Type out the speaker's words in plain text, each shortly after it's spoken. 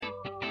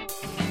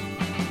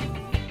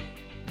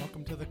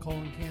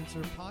Colon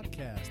Cancer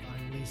Podcast.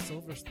 I'm Lee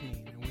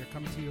Silverstein, and we're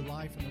coming to you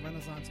live from the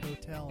Renaissance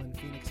Hotel in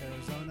Phoenix,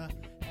 Arizona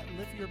at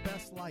Live Your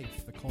Best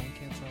Life, the Colon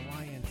Cancer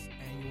Alliance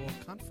annual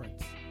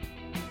conference.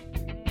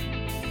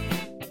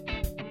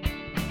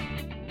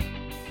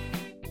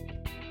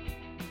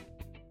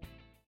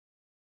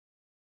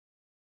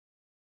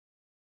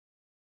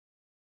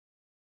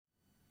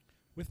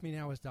 With me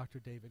now is Dr.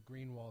 David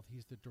Greenwald.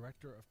 He's the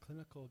Director of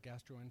Clinical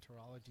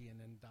Gastroenterology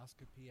and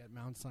Endoscopy at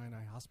Mount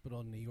Sinai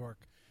Hospital in New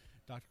York.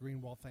 Dr.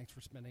 Greenwald, thanks for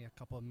spending a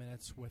couple of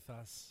minutes with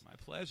us. My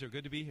pleasure.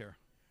 Good to be here.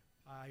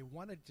 I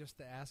wanted just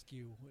to ask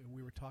you,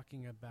 we were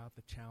talking about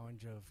the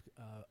challenge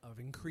of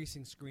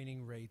increasing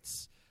screening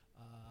rates,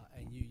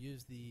 and you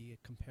used the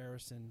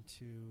comparison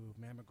to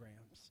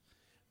mammograms.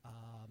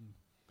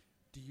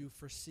 Do you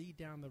foresee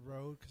down the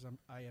road, because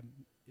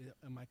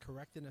am I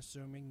correct in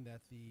assuming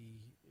that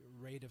the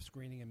rate of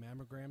screening in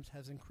mammograms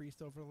has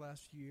increased over the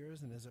last few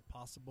years, and is it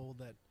possible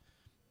that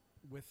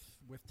with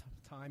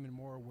time and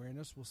more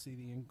awareness we'll see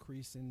the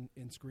increase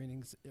in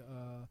screenings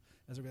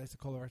as it relates to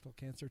colorectal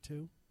cancer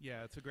too?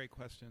 Yeah, it's a great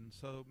question.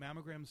 So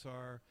mammograms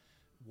are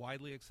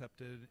widely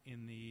accepted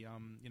in the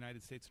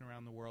United States and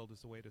around the world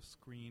as a way to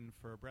screen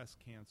for breast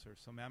cancer.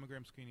 So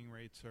mammogram screening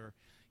rates are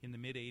in the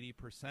mid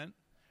 80%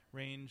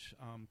 range.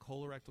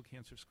 Colorectal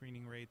cancer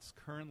screening rates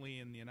currently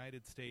in the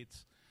United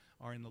States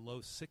are in the low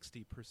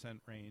 60%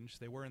 range.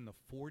 They were in the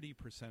 40%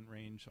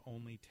 range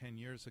only 10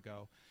 years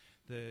ago.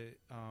 The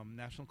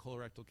National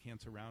Colorectal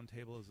Cancer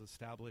Roundtable has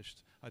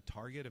established a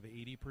target of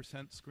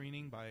 80%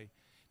 screening by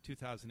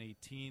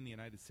 2018. The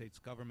United States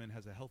government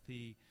has a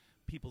Healthy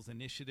People's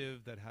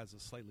Initiative that has a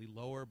slightly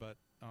lower but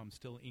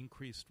still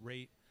increased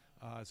rate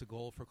as a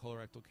goal for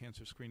colorectal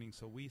cancer screening.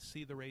 So we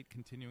see the rate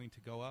continuing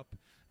to go up,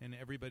 and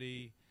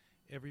everybody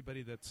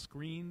that's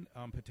screened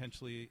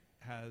potentially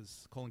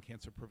has colon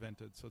cancer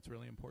prevented, so it's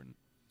really important.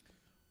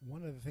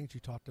 One of the things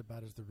you talked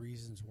about is the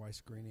reasons why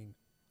screening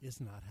is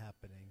not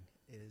happening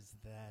is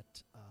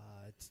that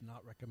it's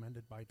not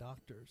recommended by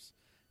doctors.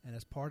 And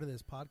as part of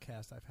this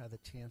podcast, I've had the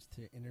chance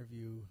to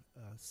interview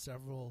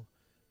several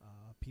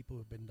people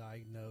who have been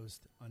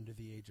diagnosed under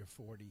the age of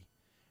 40.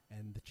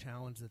 And the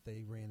challenge that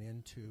they ran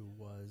into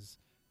was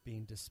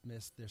being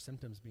dismissed, their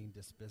symptoms being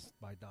dismissed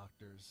by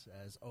doctors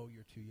as, oh,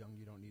 you're too young,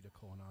 you don't need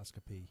a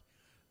colonoscopy.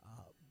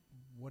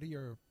 What are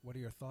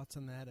your thoughts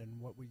on that, and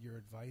what would your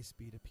advice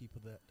be to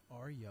people that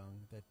are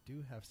young, that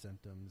do have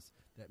symptoms,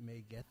 that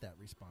may get that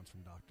response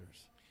from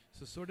doctors?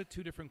 So sort of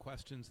two different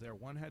questions there.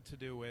 One had to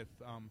do with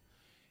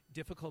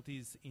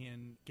difficulties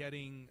in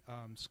getting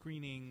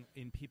screening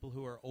in people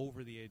who are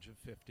over the age of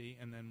 50,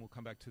 and then we'll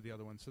come back to the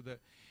other one. So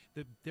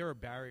there are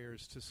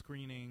barriers to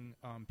screening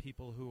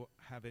people who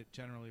have it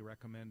generally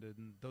recommended,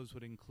 and those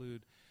would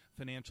include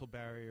financial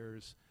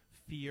barriers,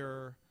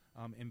 fear,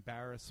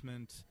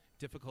 embarrassment,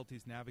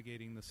 difficulties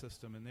navigating the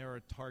system, and there are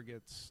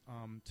targets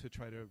to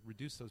try to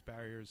reduce those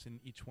barriers in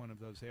each one of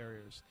those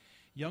areas.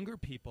 Younger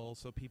people,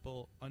 so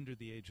people under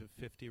the age of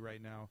 50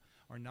 right now,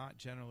 are not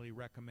generally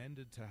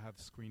recommended to have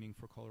screening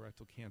for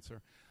colorectal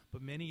cancer,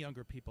 but many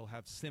younger people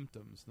have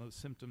symptoms. Those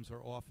symptoms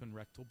are often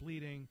rectal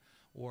bleeding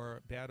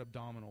or bad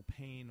abdominal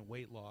pain,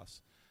 weight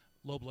loss,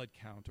 low blood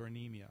count, or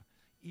anemia.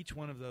 Each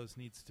one of those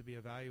needs to be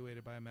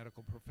evaluated by a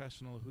medical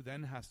professional who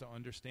then has to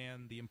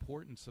understand the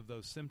importance of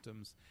those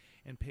symptoms.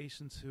 And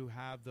patients who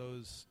have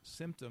those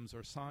symptoms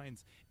or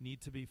signs need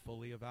to be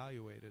fully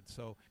evaluated.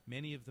 So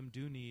many of them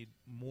do need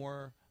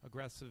more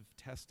aggressive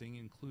testing,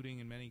 including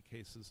in many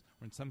cases,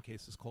 or in some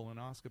cases,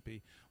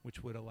 colonoscopy,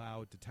 which would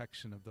allow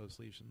detection of those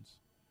lesions.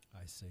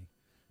 I see.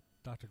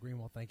 Dr.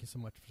 Greenwald, thank you so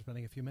much for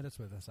spending a few minutes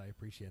with us. I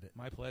appreciate it.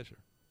 My pleasure.